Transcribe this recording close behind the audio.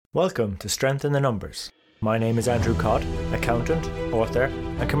Welcome to Strength in the Numbers. My name is Andrew Codd, accountant, author,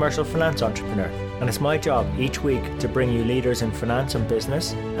 and commercial finance entrepreneur, and it's my job each week to bring you leaders in finance and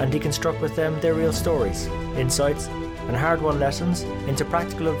business and deconstruct with them their real stories, insights, and hard-won lessons into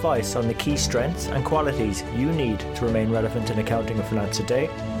practical advice on the key strengths and qualities you need to remain relevant in accounting and finance today,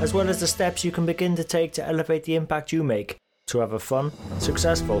 as well as the steps you can begin to take to elevate the impact you make to have a fun,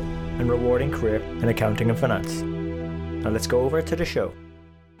 successful, and rewarding career in accounting and finance. Now let's go over to the show.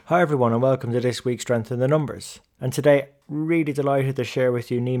 Hi everyone and welcome to this week's Strength in the Numbers. And today, really delighted to share with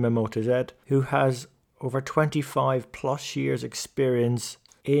you Nima Motazed, who has over 25 plus years experience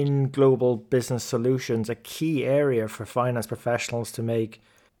in global business solutions, a key area for finance professionals to make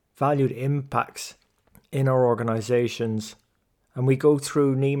valued impacts in our organizations. And we go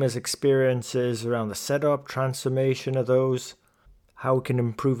through Nima's experiences around the setup, transformation of those, how we can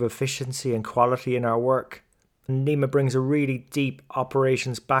improve efficiency and quality in our work. Nima brings a really deep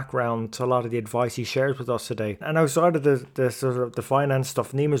operations background to a lot of the advice he shares with us today. And outside of the finance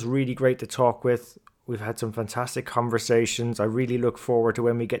stuff, Nima's really great to talk with. We've had some fantastic conversations. I really look forward to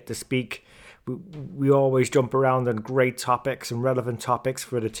when we get to speak. We always jump around on great topics and relevant topics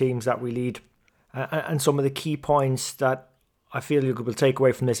for the teams that we lead. And some of the key points that I feel you will take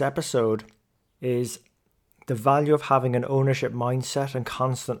away from this episode is the value of having an ownership mindset and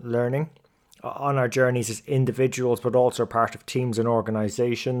constant learning on our journeys as individuals, but also part of teams and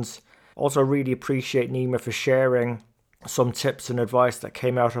organizations. Also really appreciate Nima for sharing some tips and advice that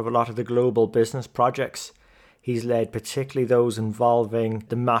came out of a lot of the global business projects he's led, particularly those involving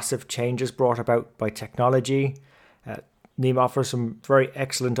the massive changes brought about by technology. Nima offers some very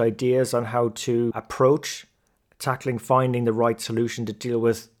excellent ideas on how to approach tackling finding the right solution to deal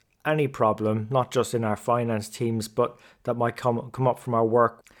with any problem, not just in our finance teams, but that might come up from our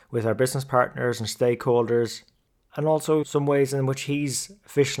work with our business partners and stakeholders, and also some ways in which he's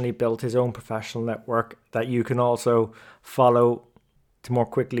efficiently built his own professional network that you can also follow to more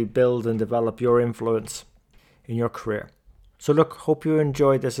quickly build and develop your influence in your career. So look, hope you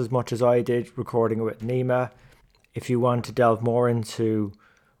enjoyed this as much as I did recording it with Nima. If you want to delve more into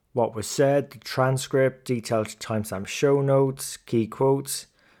what was said, the transcript, detailed timestamp show notes, key quotes,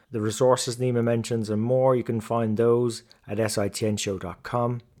 the resources Nima mentions and more, you can find those at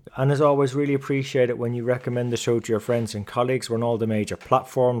sitnshow.com. And as always, really appreciate it when you recommend the show to your friends and colleagues. We're on all the major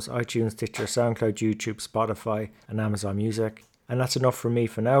platforms: iTunes, Stitcher, SoundCloud, YouTube, Spotify, and Amazon Music. And that's enough from me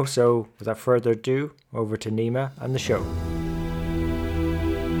for now. So without further ado, over to Nima and the show.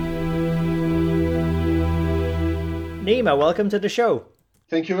 Nima, welcome to the show.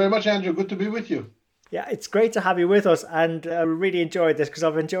 Thank you very much, Andrew. Good to be with you. Yeah, it's great to have you with us, and I really enjoyed this because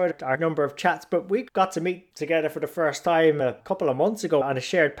I've enjoyed our number of chats, but we got to meet together for the first time a couple of months ago on a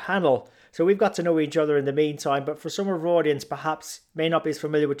shared panel, so we've got to know each other in the meantime. But for some of our audience perhaps may not be as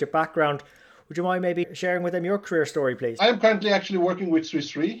familiar with your background, would you mind maybe sharing with them your career story, please? I am currently actually working with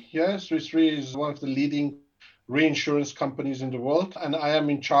Swiss Re. Swiss Re is one of the leading reinsurance companies in the world, and I am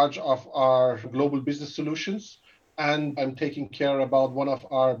in charge of our global business solutions. And I'm taking care about one of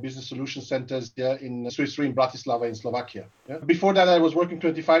our business solution centers here in Swiss Re in Bratislava in Slovakia. Before that, I was working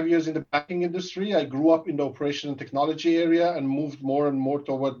 25 years in the banking industry. I grew up in the operation and technology area and moved more and more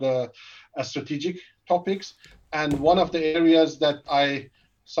toward the strategic topics. And one of the areas that I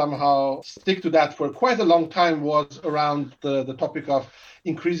somehow stick to that for quite a long time was around the topic of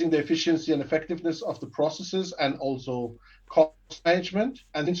increasing the efficiency and effectiveness of the processes and also cost management.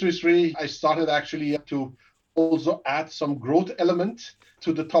 And in Swiss Re, I started actually to also add some growth element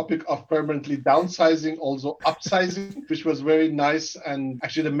to the topic of permanently downsizing, also upsizing, which was very nice and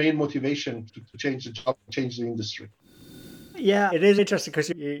actually the main motivation to change the job, change the industry. Yeah, it is interesting because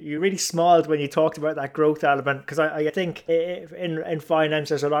you really smiled when you talked about that growth element, because I think in finance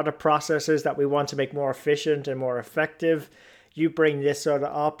there's a lot of processes that we want to make more efficient and more effective. You bring this sort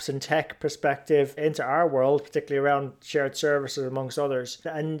of ops and tech perspective into our world, particularly around shared services amongst others.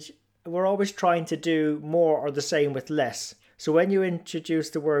 And we're always trying to do more or the same with less. So when you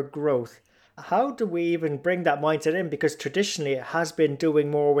introduce the word growth, how do we even bring that mindset in? Because traditionally it has been doing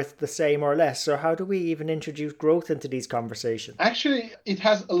more with the same or less. So how do we even introduce growth into these conversations? Actually, it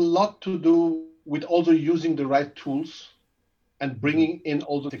has a lot to do with also using the right tools and bringing in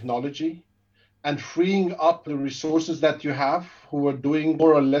all the technology and freeing up the resources that you have who are doing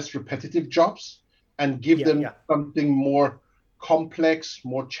more or less repetitive jobs and give them something more complex,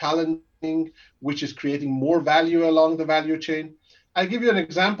 more challenging, which is creating more value along the value chain. I'll give you an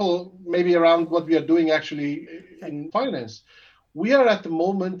example, maybe around what we are doing actually in finance. We are at the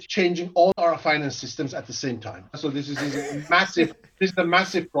moment changing all our finance systems at the same time. So this is a massive This is a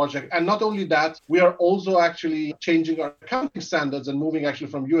massive project. And not only that, we are also actually changing our accounting standards and moving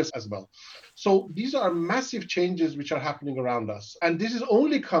actually from US as well. So these are massive changes which are happening around us. And this is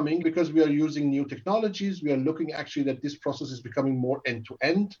only coming because we are using new technologies. We are looking actually that this process is becoming more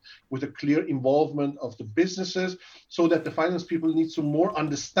end-to-end with a clear involvement of the businesses, so that the finance people need to more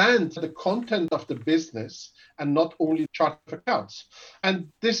understand the content of the business and not only chart of accounts. And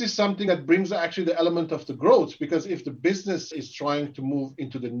this is something that brings actually the element of the growth, because if the business is trying to move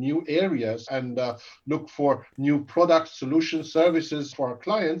into the new areas and look for new products, solutions, services for our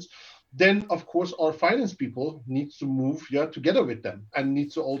clients, then of course our finance people need to move together with them and need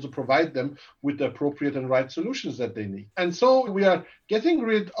to also provide them with the appropriate and right solutions that they need. And so we are getting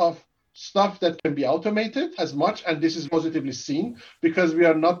rid of stuff that can be automated as much, and this is positively seen because we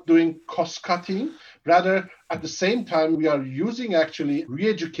are not doing cost cutting. Rather, at the same time, we are using actually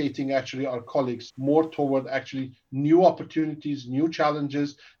re-educating actually our colleagues more toward actually new opportunities, new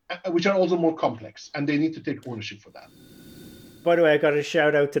challenges, which are also more complex, and they need to take ownership for that. By the way, I got a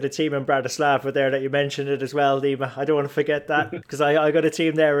shout out to the team in Bratislava there that you mentioned it as well, Dima. I don't want to forget that because I got a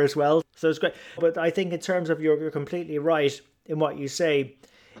team there as well. So it's great. But I think in terms of you're completely right in what you say.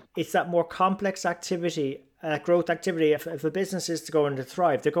 It's that more complex activity, growth activity. If a business is going to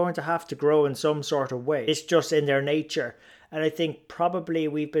thrive, they're going to have to grow in some sort of way. It's just in their nature. And I think probably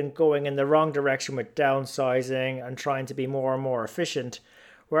we've been going in the wrong direction with downsizing and trying to be more and more efficient.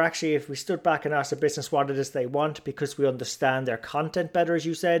 Where actually, if we stood back and asked a business what it is they want, because we understand their content better, as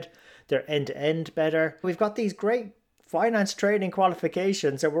you said, their end-to-end better. We've got these great finance training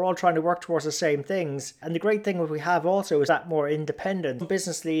qualifications that we're all trying to work towards the same things. And the great thing that we have also is that more independent.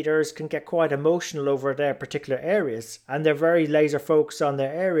 Business leaders can get quite emotional over their particular areas and they're very laser focused on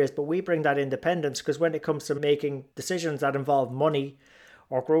their areas, but we bring that independence because when it comes to making decisions that involve money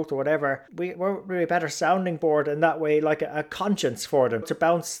or growth or whatever, we're really a better sounding board in that way, like a conscience for them to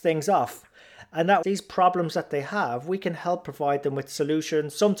bounce things off. And that these problems that they have, we can help provide them with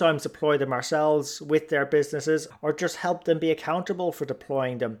solutions, sometimes deploy them ourselves with their businesses, or just help them be accountable for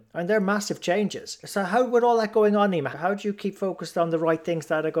deploying them. And they're massive changes. So how, with all that going on, Nima, how do you keep focused on the right things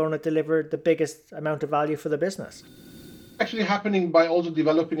that are going to deliver the biggest amount of value for the business? Actually happening by also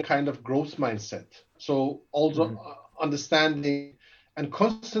developing a kind of growth mindset. So also understanding and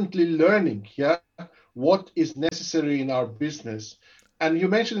constantly learning, what is necessary in our business. And you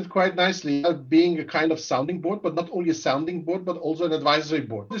mentioned it quite nicely, being a kind of sounding board, but not only a sounding board, but also an advisory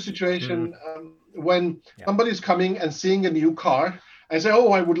board. The situation when somebody is coming and seeing a new car and say,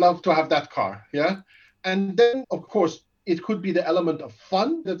 oh, I would love to have that car. And then, of course, it could be the element of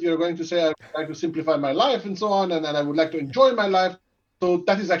fun that you're going to say, I'd like to simplify my life and so on, and I would like to enjoy my life. So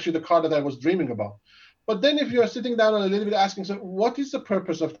that is actually the car that I was dreaming about. But then if you're sitting down and a little bit asking, so what is the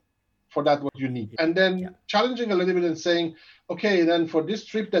purpose for that, what you need? And then challenging a little bit and saying, okay, then for this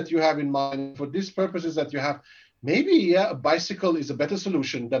trip that you have in mind, for these purposes that you have, maybe a bicycle is a better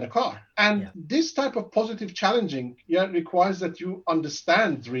solution than a car. And this type of positive challenging requires that you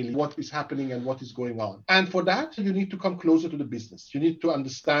understand really what is happening and what is going on. And for that, you need to come closer to the business. You need to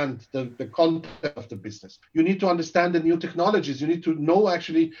understand the content of the business. You need to understand the new technologies. You need to know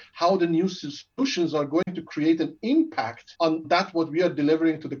actually how the new solutions are going to create an impact on that what we are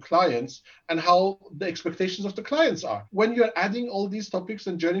delivering to the clients and how the expectations of the clients are. When you're adding all these topics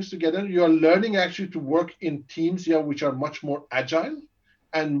and journeys together, you're learning actually to work in teams which are much more agile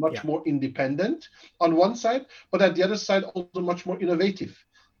and much more independent on one side, but at the other side also much more innovative.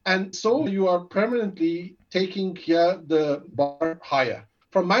 And so you are permanently taking the bar higher.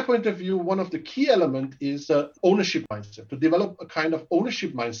 From my point of view, one of the key elements is ownership mindset, to develop a kind of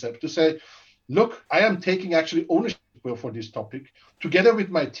ownership mindset, to say, look, I am taking actually ownership for this topic together with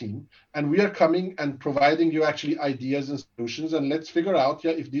my team, and we are coming and providing you actually ideas and solutions, and let's figure out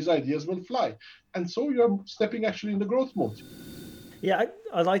if these ideas will fly. And so you're stepping actually in the growth mode. Yeah,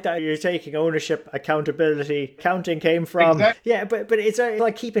 I like that you're taking ownership, accountability. Counting came from but it's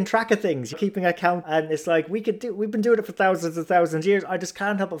like keeping track of things, keeping account, and it's like we've been doing it for thousands and thousands of years. I just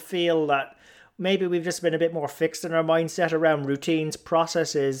can't help but feel that maybe we've just been a bit more fixed in our mindset around routines,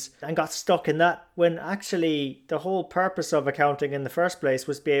 processes, and got stuck in that, when actually the whole purpose of accounting in the first place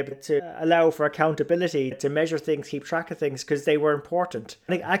was to be able to allow for accountability, to measure things, keep track of things, because they were important.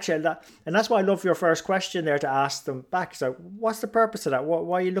 I think actually and that's why I love your first question there, to ask them back. So what's the purpose of that?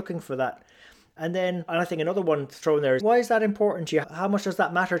 Why are you looking for that? And then I think another one thrown there is, why is that important to you? How much does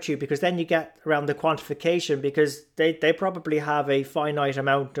that matter to you? Because then you get around the quantification, because they probably have a finite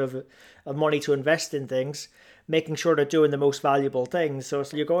amount of money to invest in things. making sure they're doing the most valuable things. So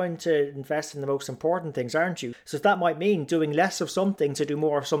you're going to invest in the most important things, aren't you? So that might mean doing less of something to do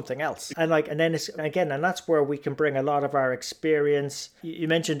more of something else. And that's where we can bring a lot of our experience. You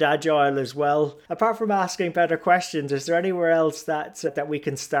mentioned agile as well. Apart from asking better questions, is there anywhere else that we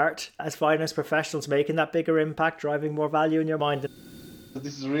can start as finance professionals making that bigger impact, driving more value in your mind?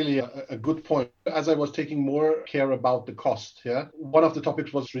 This is really a good point. As I was taking more care about the cost, one of the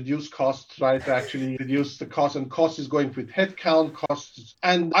topics was reduce costs, right? To actually reduce the cost, and cost is going with headcount costs.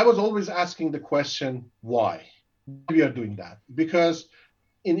 And I was always asking the question, why we are doing that? Because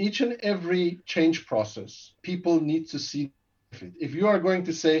in each and every change process, people need to see it. If you are going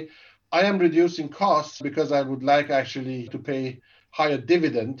to say, I am reducing costs because I would like actually to pay higher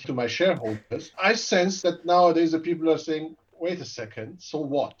dividend to my shareholders, I sense that nowadays the people are saying, wait a second, so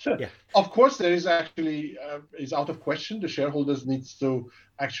what? Yeah. Of course, there is actually, is out of question. The shareholders needs to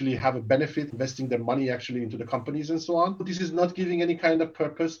actually have a benefit, investing their money actually into the companies and so on. But this is not giving any kind of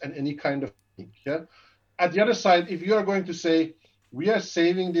purpose and any kind of thing. At the other side, if you are going to say, we are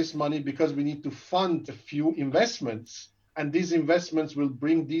saving this money because we need to fund a few investments, and these investments will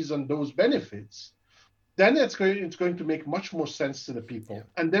bring these and those benefits, then it's going to make much more sense to the people. Yeah.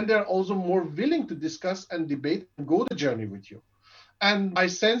 And then they're also more willing to discuss and debate and go the journey with you. And I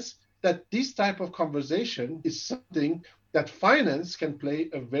sense that this type of conversation is something that finance can play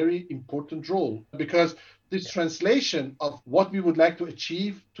a very important role, because this translation of what we would like to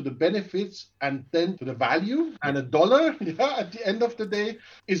achieve to the benefits and then to the value and a dollar at the end of the day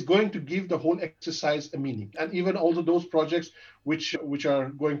is going to give the whole exercise a meaning. And even also those projects which are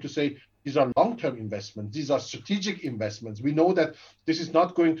going to say, these are long-term investments. These are strategic investments. We know that this is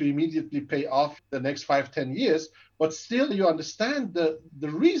not going to immediately pay off the next 5-10 years, but still you understand the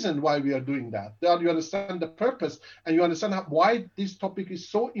reason why we are doing that. You understand the purpose, and you understand why this topic is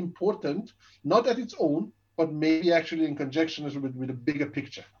so important, not at its own, but maybe actually in conjunction with a bigger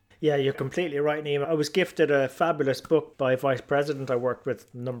picture. Yeah, you're completely right, Neema. I was gifted a fabulous book by a vice president I worked with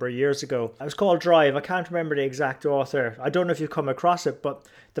a number of years ago. It was called Drive. I can't remember the exact author. I don't know if you've come across it, but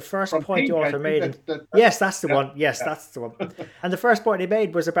the first point the author made... Yes, that's the one. Yes, that's the one. And the first point he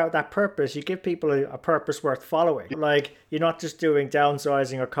made was about that purpose. You give people a purpose worth following. Like, you're not just doing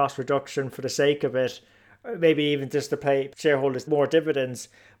downsizing or cost reduction for the sake of it, maybe even just to pay shareholders more dividends,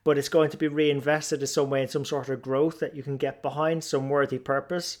 but it's going to be reinvested in some way, in some sort of growth that you can get behind, some worthy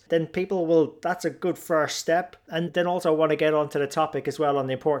purpose, then people will, that's a good first step. And then also I want to get onto the topic as well on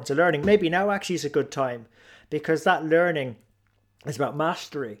the importance of learning. Maybe now actually is a good time, because that learning is about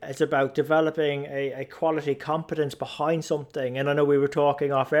mastery. It's about developing a quality competence behind something. And I know we were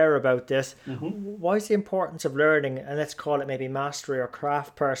talking off air about this. Mm-hmm. Why is the importance of learning, and let's call it maybe mastery or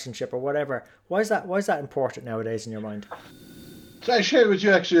craft personship or whatever, why is that important nowadays in your mind? So I share with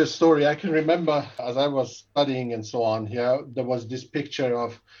you actually a story. I can remember as I was studying and so on here, there was this picture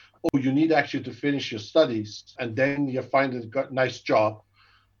of, you need actually to finish your studies and then you find a nice job.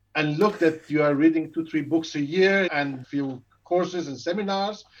 And look that you are reading 2-3 books a year and a few courses and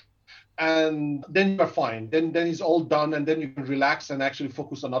seminars, and then you're fine. Then it's all done, and then you can relax and actually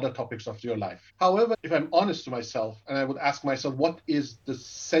focus on other topics of your life. However, if I'm honest to myself and I would ask myself, what is the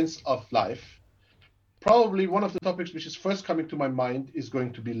sense of life? Probably one of the topics which is first coming to my mind is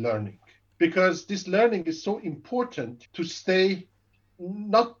going to be learning, because this learning is so important to stay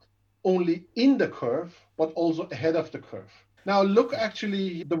not only in the curve, but also ahead of the curve. Now, look,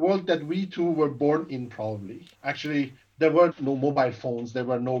 actually, the world that we two were born in, probably. Actually, there were no mobile phones, there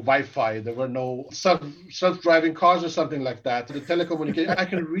were no Wi-Fi, there were no self-driving cars or something like that. The telecommunication. I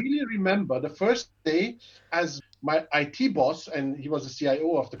can really remember the first day as my IT boss, and he was the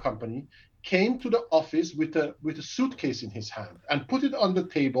CIO of the company, came to the office with a suitcase in his hand and put it on the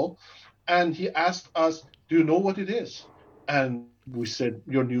table, and he asked us, do you know what it is? And we said,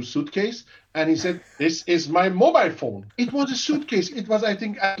 your new suitcase? And he said, this is my mobile phone. It was a suitcase. It was, I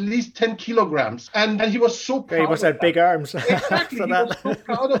think, at least 10 kilograms. And he was so proud. He must have big arms. Exactly. He was so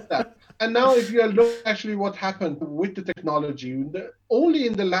proud of that. And now if you look actually what happened with the technology, only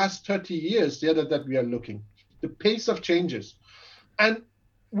in the last 30 years, that we are looking, the pace of changes. And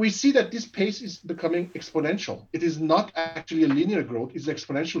we see that this pace is becoming exponential. It is not actually a linear growth, it's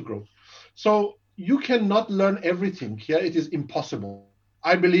exponential growth. So you cannot learn everything here. It is impossible.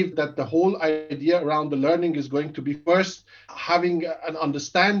 I believe that the whole idea around the learning is going to be first having an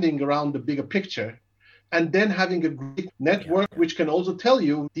understanding around the bigger picture, and then having a great network which can also tell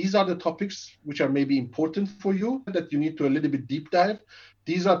you these are the topics which are maybe important for you, that you need to a little bit deep dive.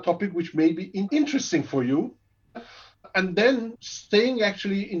 These are topics which may be interesting for you. And then staying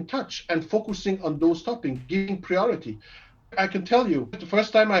actually in touch and focusing on those topics, giving priority. I can tell you, the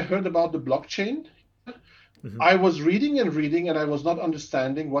first time I heard about the blockchain, I was reading and I was not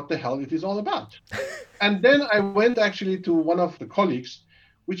understanding what the hell it is all about. And then I went actually to one of the colleagues,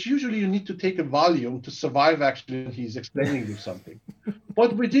 which usually you need to take a volume to survive actually when he's explaining you something.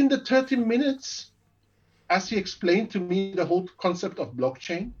 But within the 30 minutes, as he explained to me the whole concept of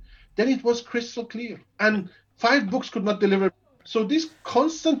blockchain, then it was crystal clear. And 5 books could not deliver. So this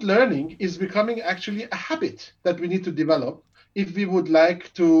constant learning is becoming actually a habit that we need to develop if we would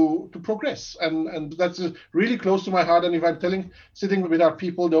like to progress. And that's really close to my heart. And if I'm sitting with our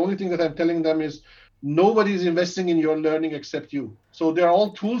people, the only thing that I'm telling them is nobody is investing in your learning except you. So they're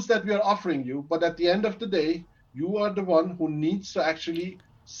all tools that we are offering you. But at the end of the day, you are the one who needs to actually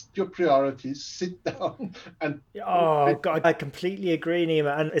set your priorities, sit down and... Oh, God, I completely agree,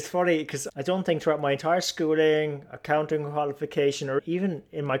 Nima. And it's funny because I don't think throughout my entire schooling, accounting qualification, or even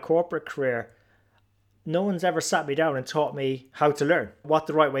in my corporate career, no one's ever sat me down and taught me how to learn, what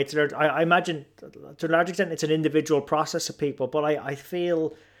the right way to learn. I imagine to a large extent it's an individual process of people, but I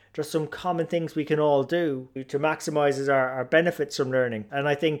feel there's some common things we can all do to maximize our benefits from learning. And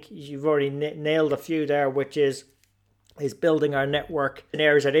I think you've already nailed a few there, which is building our network in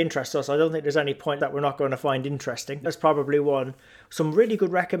areas that interest us. I don't think there's any point that we're not going to find interesting. That's probably one. Some really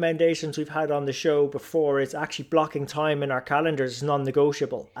good recommendations we've had on the show before is actually blocking time in our calendars is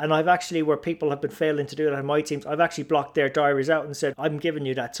non-negotiable. And I've actually, where people have been failing to do it on my teams, I've actually blocked their diaries out and said, I'm giving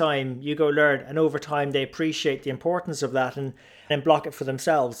you that time, you go learn. And over time, they appreciate the importance of that and block it for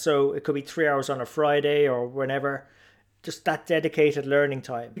themselves. So it could be 3 hours on a Friday or whenever, just that dedicated learning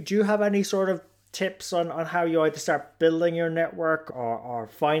time. Do you have any sort of tips on how you either start building your network or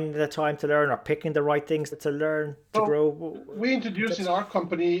finding the time to learn or picking the right things to learn to grow? We introduced in our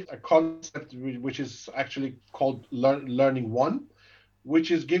company a concept which is actually called Learning One,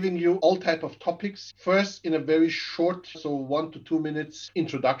 which is giving you all type of topics. First, in a very short, so 1 to 2 minutes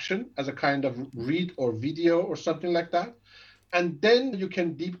introduction as a kind of read or video or something like that. And then you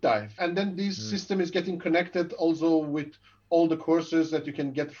can deep dive. And then this system is getting connected also with all the courses that you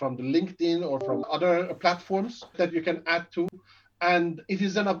can get from the LinkedIn or from other platforms that you can add to. And it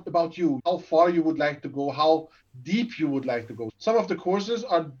is then about you, how far you would like to go, how deep you would like to go. Some of the courses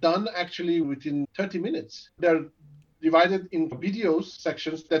are done actually within 30 minutes. They're divided in videos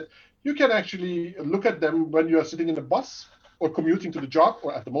sections that you can actually look at them when you are sitting in the bus or commuting to the job,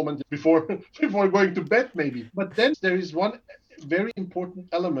 or at the moment before going to bed maybe. But then there is one very important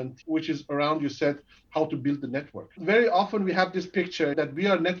element, which is around, you said, how to build the network. Very often we have this picture that we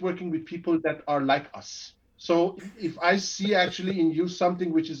are networking with people that are like us. So if I see actually in you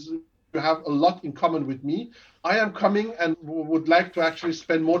something which is, you have a lot in common with me, I am coming and would like to actually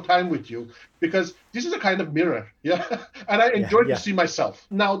spend more time with you, because this is a kind of mirror. Yeah. And I enjoy to see myself.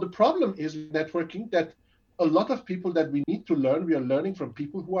 Now, the problem is networking that a lot of people that we need to learn, we are learning from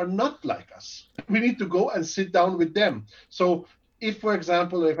people who are not like us. We need to go and sit down with them. So if, for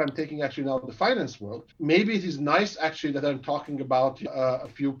example, if I'm taking actually now the finance world, maybe it is nice actually that I'm talking about a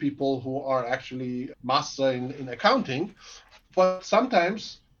few people who are actually master in accounting, but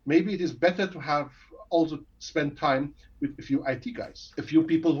sometimes maybe it is better to have also spend time with a few IT guys, a few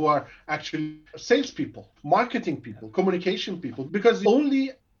people who are actually salespeople, marketing people, communication people, because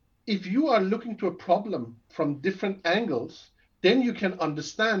only if you are looking to a problem from different angles, then you can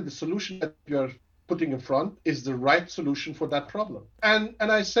understand the solution that you're putting in front is the right solution for that problem. And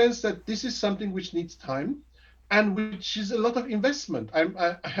I sense that this is something which needs time and which is a lot of investment.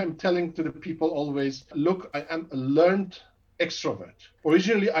 I'm telling to the people always, look, I am a learned extrovert.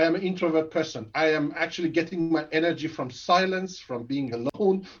 Originally, I am an introvert person. I am actually getting my energy from silence, from being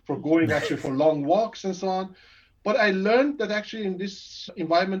alone, for going actually for long walks and so on. But I learned that actually in this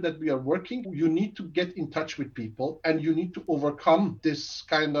environment that we are working, you need to get in touch with people and you need to overcome this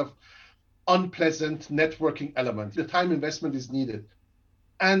kind of unpleasant networking element. The time investment is needed.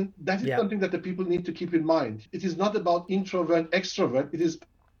 And that is something that the people need to keep in mind. It is not about introvert, extrovert. It is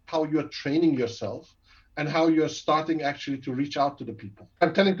how you are training yourself and how you're starting actually to reach out to the people.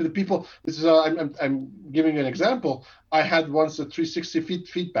 I'm telling to the people, this is I'm giving you an example. I had once a 360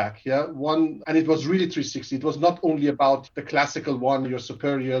 feedback, and it was really 360. It was not only about the classical one, your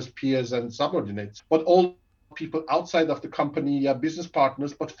superiors, peers, and subordinates, but all people outside of the company, business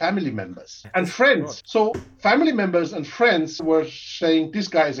partners, but family members and friends. So family members and friends were saying, this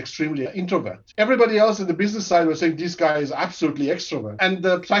guy is extremely introvert. Everybody else in the business side was saying, this guy is absolutely extrovert. And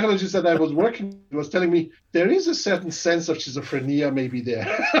the psychologist that I was working with was telling me, there is a certain sense of schizophrenia maybe there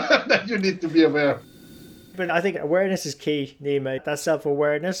that you need to be aware of. But I think awareness is key, Nima. That's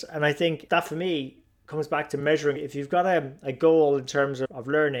self-awareness. And I think that for me comes back to measuring. If you've got a goal in terms of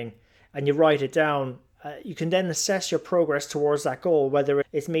learning and you write it down, you can then assess your progress towards that goal, whether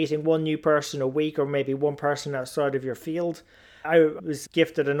it's meeting one new person a week or maybe one person outside of your field. I was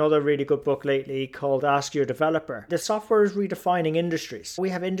gifted another really good book lately called Ask Your Developer. The software is redefining industries.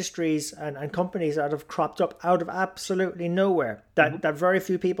 We have industries and companies that have cropped up out of absolutely nowhere that very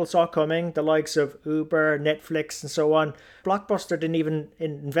few people saw coming, the likes of Uber, Netflix, and so on. Blockbuster didn't even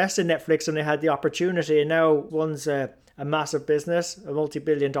invest in Netflix and they had the opportunity, and now one's a massive business, a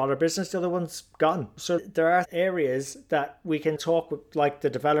multi-billion-dollar business, the other one's gone. So there are areas that we can talk with, like the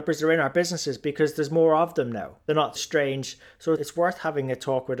developers that are in our businesses, because there's more of them now. They're not strange. So it's worth having a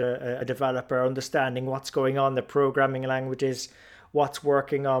talk with a developer, understanding what's going on, the programming languages, what's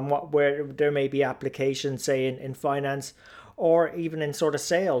working on, where there may be applications, say in finance, or even in sort of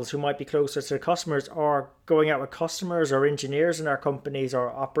sales, who might be closer to customers, or going out with customers or engineers in our companies or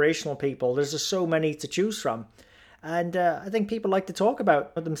operational people. There's just so many to choose from. And I think people like to talk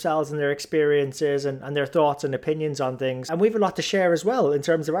about themselves and their experiences and their thoughts and opinions on things. And we have a lot to share as well in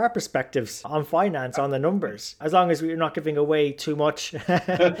terms of our perspectives on finance, on the numbers, as long as we're not giving away too much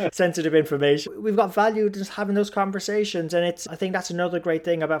sensitive information. We've got value just having those conversations. And I think that's another great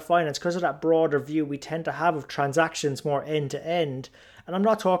thing about finance, because of that broader view we tend to have of transactions more end to end. And I'm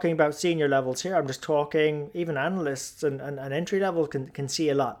not talking about senior levels here. I'm just talking even analysts and entry level can see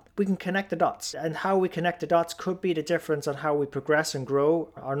a lot. We can connect the dots, and how we connect the dots could be the difference on how we progress and grow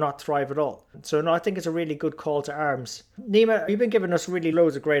or not thrive at all. So no, I think it's a really good call to arms. Nima, you've been giving us really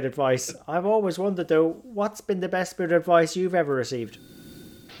loads of great advice. I've always wondered though, what's been the best bit of advice you've ever received?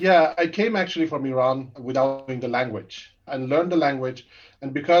 Yeah, I came actually from Iran without knowing the language and learned the language.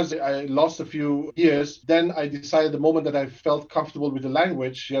 And because I lost a few years, then I decided the moment that I felt comfortable with the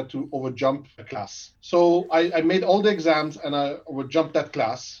language, you had to overjump a class. So I made all the exams and I overjumped that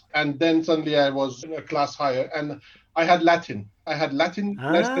class. And then suddenly I was in a class higher and I had Latin.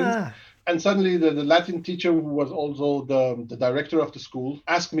 Lessons. And suddenly the Latin teacher, who was also the director of the school,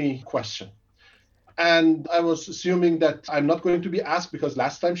 asked me a question. And I was assuming that I'm not going to be asked, because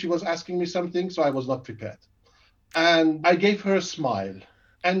last time she was asking me something, so I was not prepared. And I gave her a smile.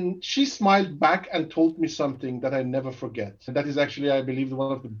 And she smiled back and told me something that I never forget. And that is actually, I believe,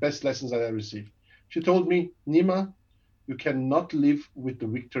 one of the best lessons that I received. She told me, Nima, you cannot live with the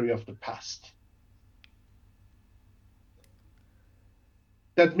victory of the past.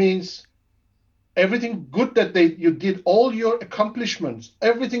 That means everything good that you did, all your accomplishments,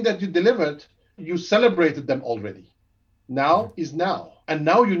 everything that you delivered, you celebrated them already. Now is now. And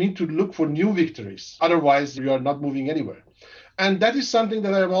now you need to look for new victories. Otherwise, you are not moving anywhere. And that is something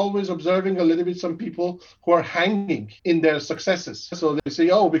that I'm always observing a little bit, some people who are hanging in their successes. So they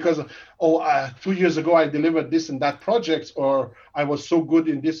say, because 2 years ago I delivered this and that project, or I was so good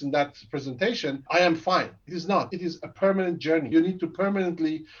in this and that presentation, I am fine. It is not. It is a permanent journey. You need to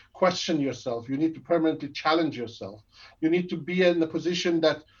permanently question yourself. You need to permanently challenge yourself. You need to be in a position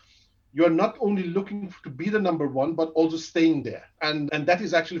that you're not only looking to be the number one, but also staying there. And that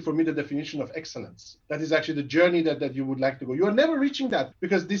is actually, for me, the definition of excellence. That is actually the journey that you would like to go. You are never reaching that,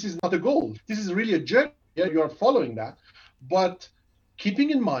 because this is not a goal. This is really a journey. Yeah, you are following that. But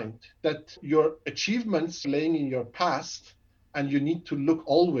keeping in mind that your achievements laying in your past, and you need to look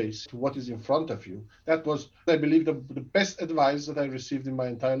always to what is in front of you. That was, I believe, the best advice that I received in my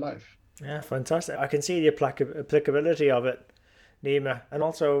entire life. Yeah, fantastic. I can see the applicability of it, Nima. And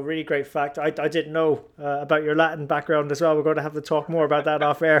also a really great fact, I didn't know about your Latin background as well. We're going to have to talk more about that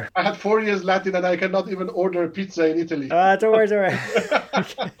off air. I had 4 years Latin and I cannot even order a pizza in Italy. Don't worry.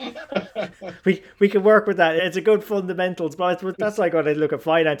 we can work with that. It's a good fundamentals, but that's like when I look at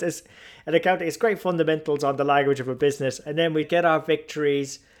finance. And accounting, it's great fundamentals on the language of a business. And then we get our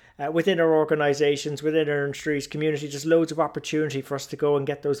victories within our organizations, within our industries, community, just loads of opportunity for us to go and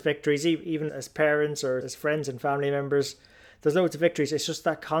get those victories, even as parents or as friends and family members. There's loads of victories. It's just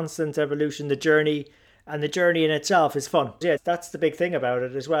that constant evolution, the journey, and the journey in itself is fun. Yeah, that's the big thing about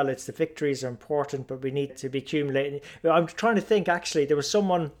it as well. It's the victories are important, but we need to be accumulating. I'm trying to think, actually, there was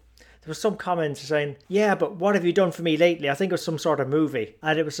some comment saying, yeah, but what have you done for me lately? I think it was some sort of movie.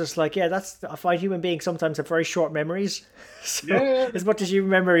 And it was just like, I find human beings sometimes have very short memories. So as much as you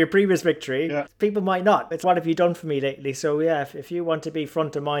remember your previous victory, people might not. It's what have you done for me lately? So yeah, if you want to be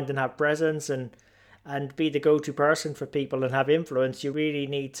front of mind and have presence and be the go-to person for people and have influence, you really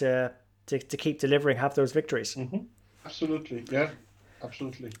need to keep delivering, have those victories. Mm-hmm. Absolutely, yeah,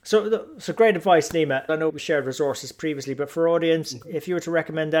 absolutely. So great advice, Nima. I know we shared resources previously, but for audience, if you were to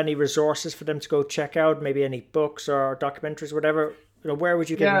recommend any resources for them to go check out, maybe any books or documentaries, whatever, where would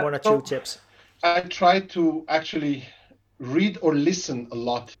you give them one or two tips? I try to actually read or listen a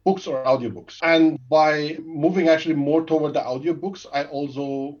lot, books or audiobooks. And by moving actually more toward the audiobooks, I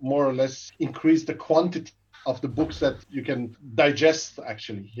also more or less increase the quantity of the books that you can digest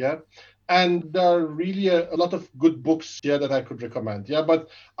actually. Yeah. And there are really a lot of good books here that I could recommend. Yeah. But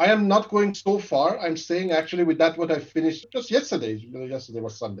I am not going so far. I'm staying actually with that what I finished just yesterday. Yesterday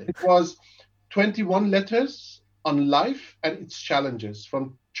was Sunday. It was 21 Letters on Life and Its Challenges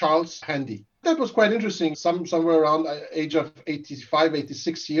from Charles Handy. That was quite interesting. Somewhere around age of 85,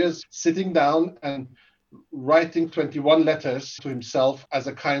 86 years, sitting down and writing 21 letters to himself as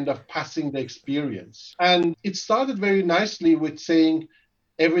a kind of passing the experience. And it started very nicely with saying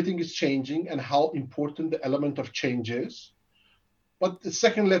everything is changing and how important the element of change is. But the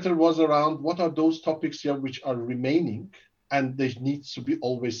second letter was around what are those topics here which are remaining and they need to be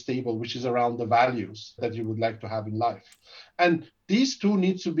always stable, which is around the values that you would like to have in life. And these two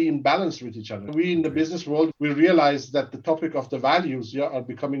need to be in balance with each other. We in the business world, we realize that the topic of the values are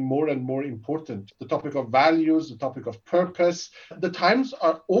becoming more and more important. The topic of values, the topic of purpose. The times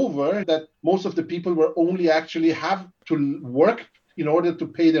are over that most of the people were only actually have to work in order to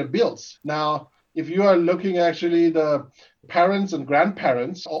pay their bills. Now, if you are looking actually, the parents and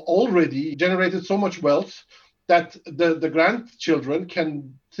grandparents already generated so much wealth that the grandchildren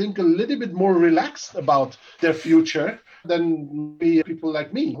can think a little bit more relaxed about their future than people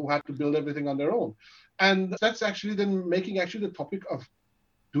like me who have to build everything on their own. And that's actually then making actually the topic of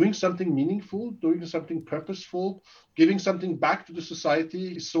doing something meaningful, doing something purposeful, giving something back to the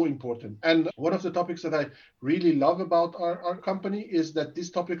society is so important. And one of the topics that I really love about our company is that this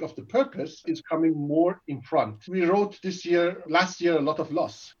topic of the purpose is coming more in front. We wrote last year, a lot of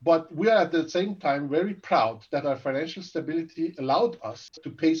loss, but we are at the same time very proud that our financial stability allowed us to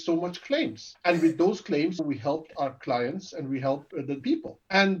pay so much claims. And with those claims, we helped our clients and we helped the people.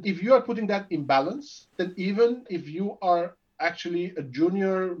 And if you are putting that in balance, then even if you are actually a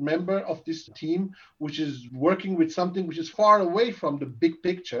junior member of this team, which is working with something which is far away from the big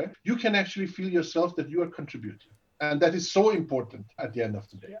picture, you can actually feel yourself that you are contributing. And that is so important at the end of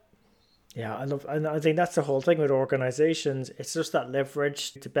the day. Yeah, and I think that's the whole thing with organizations. It's just that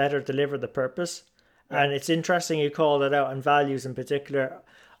leverage to better deliver the purpose. Yeah. And it's interesting you call it out, and values in particular.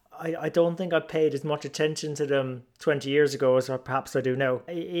 I don't think I paid as much attention to them 20 years ago as perhaps I do now.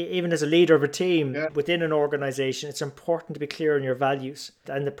 Even as a leader of a team within an organization, it's important to be clear on your values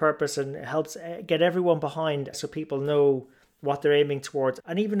and the purpose, and it helps get everyone behind so people know what they're aiming towards.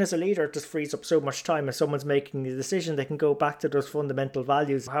 And even as a leader, it just frees up so much time. If someone's making the decision, they can go back to those fundamental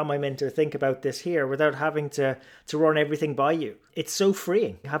values. How am I meant to think about this here without having to run everything by you? It's so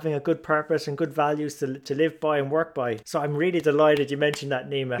freeing, having a good purpose and good values to live by and work by. So I'm really delighted you mentioned that,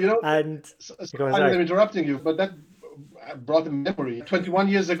 Nima. I'm interrupting you, but that brought a memory. 21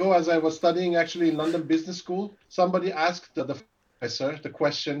 years ago, as I was studying actually in London Business School, somebody asked the professor the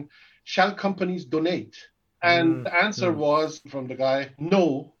question, shall companies donate? And the answer was from the guy,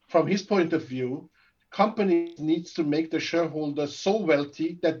 no. From his point of view, companies needs to make the shareholders so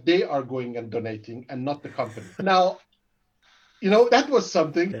wealthy that they are going and donating and not the company. Now, that was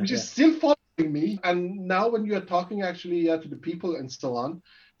something which is still following me. And now when you're talking actually to the people and so on,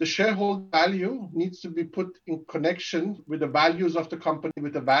 the shareholder value needs to be put in connection with the values of the company,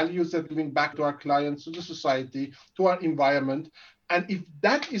 with the values that are giving back to our clients, to the society, to our environment. And if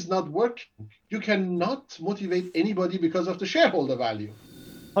that is not working, you cannot motivate anybody because of the shareholder value.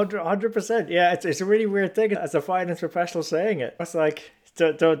 100%. Yeah, it's a really weird thing as a finance professional saying it. It's like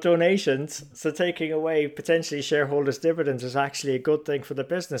donations, so taking away potentially shareholders' dividends is actually a good thing for the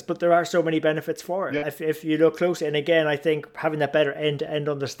business, but there are so many benefits for it. Yeah. If you look closely, and again, I think having that better end-to-end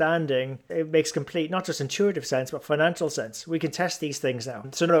understanding, it makes complete, not just intuitive sense, but financial sense. We can test these things now.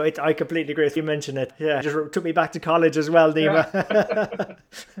 So no, I completely agree. You mentioned it. Yeah, it just took me back to college as well, Nima.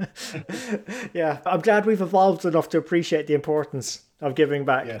 Yeah, I'm glad we've evolved enough to appreciate the importance of giving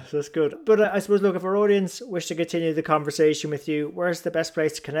back. Yeah. So that's good. But I suppose, look, if our audience wish to continue the conversation with you, where's the best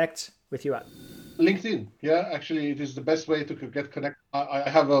place to connect with you at? LinkedIn. Yeah, actually, it is the best way to get connected. I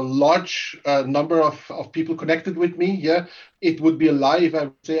have a large number of people connected with me. Yeah, it would be a lie if I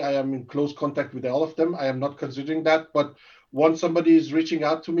would say I am in close contact with all of them. I am not considering that. But once somebody is reaching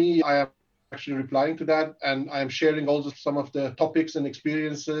out to me, I am actually replying to that, and I'm sharing also some of the topics and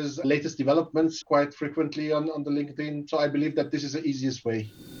experiences, latest developments quite frequently on the LinkedIn. So I believe that this is the easiest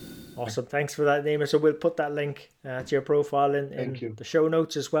way. Awesome. Thanks for that, Nima. So we'll put that link to your profile in the show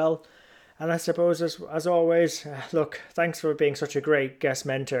notes as well. And I suppose, as always, look, thanks for being such a great guest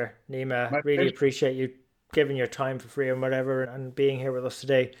mentor, Nima. Really appreciate you giving your time for free and whatever and being here with us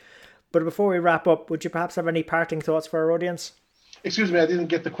today. But before we wrap up, would you perhaps have any parting thoughts for our audience? Excuse me, I didn't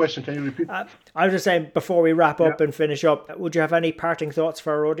get the question. Can you repeat? I was just saying, before we wrap up and finish up, would you have any parting thoughts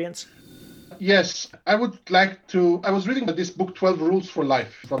for our audience? Yes, I would like to. I was reading this book, 12 Rules for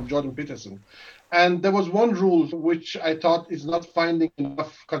Life, from Jordan Peterson. And there was one rule which I thought is not finding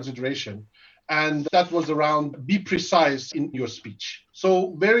enough consideration. And that was around be precise in your speech.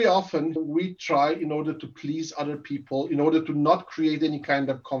 So very often we try, in order to please other people, in order to not create any kind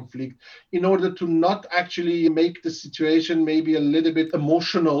of conflict, in order to not actually make the situation maybe a little bit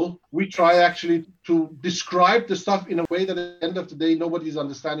emotional, we try actually to describe the stuff in a way that at the end of the day, nobody's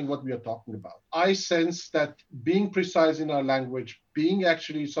understanding what we are talking about. I sense that being precise in our language, being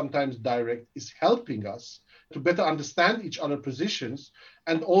actually sometimes direct, is helping us to better understand each other's positions,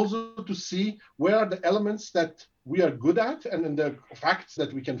 and also to see where are the elements that we are good at and the facts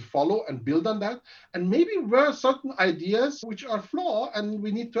that we can follow and build on that, and maybe where are certain ideas which are flawed and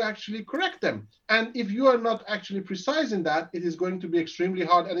we need to actually correct them. And if you are not actually precise in that, it is going to be extremely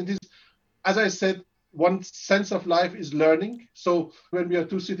hard. And it is, as I said, one sense of life is learning. So when we are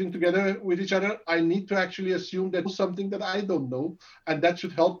two sitting together with each other, I need to actually assume that something that I don't know, and that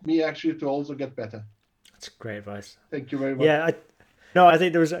should help me actually to also get better. That's great advice. Thank you very much. Yeah, I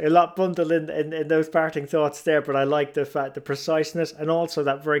think there was a lot bundled in those parting thoughts there, but I like the fact, the preciseness, and also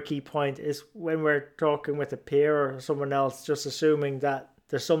that very key point is when we're talking with a peer or someone else, just assuming that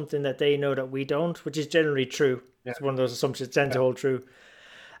there's something that they know that we don't, which is generally true. Yeah. It's one of those assumptions that tend to hold true.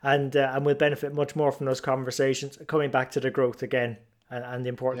 And we'll benefit much more from those conversations, coming back to the growth again and the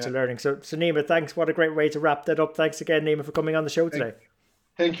importance of learning. So Nima, thanks. What a great way to wrap that up. Thanks again, Nima, for coming on the show today.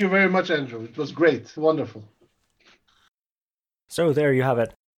 Thank you very much, Andrew. It was great. Wonderful. So there you have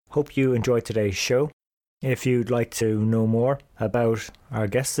it. Hope you enjoyed today's show. If you'd like to know more about our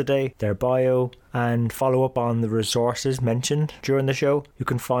guests today, their bio, and follow up on the resources mentioned during the show, you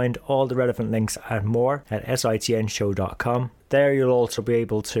can find all the relevant links and more at sitnshow.com. There you'll also be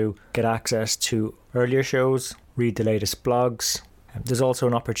able to get access to earlier shows, read the latest blogs. There's also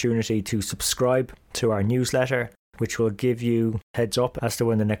an opportunity to subscribe to our newsletter, which will give you heads up as to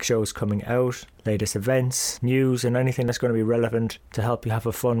when the next show is coming out, latest events, news, and anything that's going to be relevant to help you have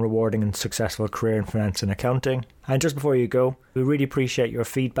a fun, rewarding and successful career in finance and accounting. And just before you go, we really appreciate your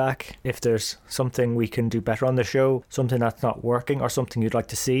feedback. If there's something we can do better on the show, something that's not working, or something you'd like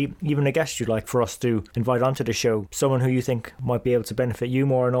to see, even a guest you'd like for us to invite onto the show, someone who you think might be able to benefit you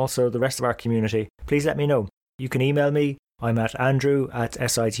more and also the rest of our community, please let me know. You can email me. I'm at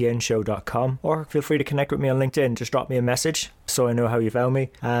andrew@sitnshow.com, or feel free to connect with me on LinkedIn. Just drop me a message so I know how you found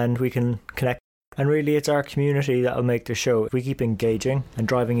me and we can connect. And really, it's our community that'll make the show. If we keep engaging and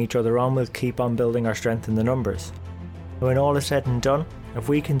driving each other on, we'll keep on building our strength in the numbers. When all is said and done, if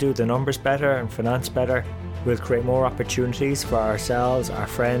we can do the numbers better and finance better, we'll create more opportunities for ourselves, our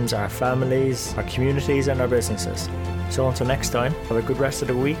friends, our families, our communities and our businesses. So until next time, have a good rest of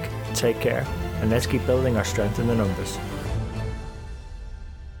the week, take care, and let's keep building our strength in the numbers.